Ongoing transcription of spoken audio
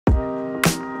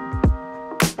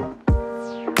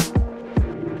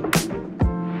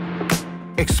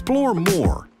Explore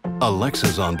more.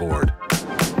 Alexa's on board.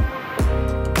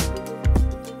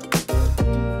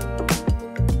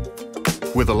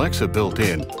 With Alexa built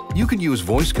in, you can use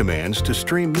voice commands to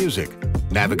stream music,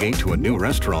 navigate to a new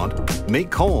restaurant,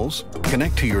 make calls,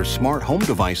 connect to your smart home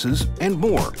devices, and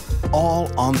more,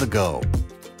 all on the go.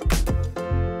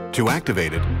 To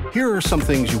activate it, here are some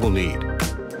things you will need: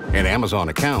 an Amazon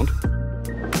account,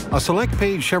 a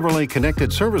SelectPage Chevrolet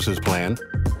Connected Services plan,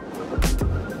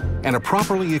 and a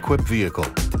properly equipped vehicle.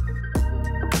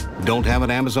 Don't have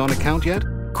an Amazon account yet?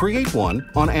 Create one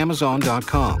on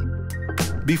Amazon.com.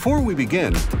 Before we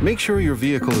begin, make sure your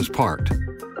vehicle is parked.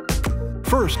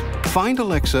 First, find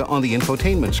Alexa on the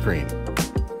infotainment screen.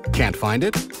 Can't find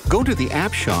it? Go to the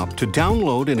App Shop to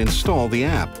download and install the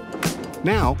app.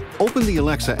 Now, open the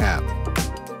Alexa app.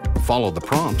 Follow the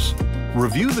prompts,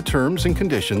 review the terms and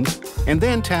conditions, and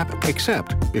then tap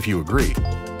Accept if you agree.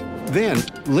 Then,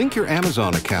 link your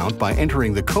Amazon account by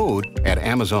entering the code at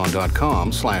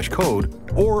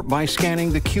amazon.com/code or by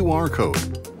scanning the QR code.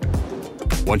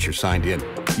 Once you're signed in,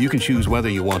 you can choose whether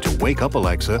you want to wake up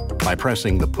Alexa by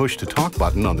pressing the push-to-talk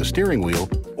button on the steering wheel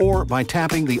or by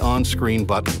tapping the on-screen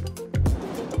button.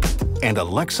 And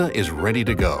Alexa is ready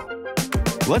to go.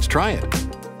 Let's try it.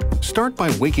 Start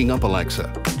by waking up Alexa.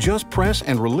 Just press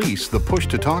and release the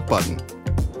push-to-talk button,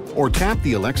 or tap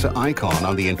the Alexa icon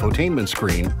on the infotainment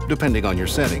screen, depending on your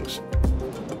settings.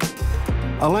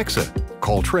 Alexa,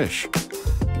 call Trish.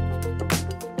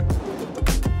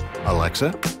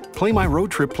 Alexa, play my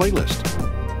road trip playlist.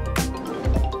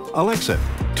 Alexa,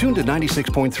 tune to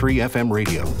 96.3 FM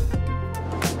radio.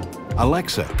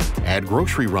 Alexa, add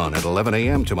grocery run at 11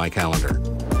 a.m. to my calendar.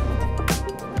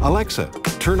 Alexa,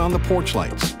 turn on the porch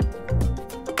lights.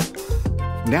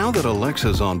 Now that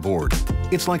Alexa's on board,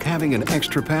 it's like having an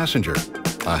extra passenger,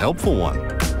 a helpful one.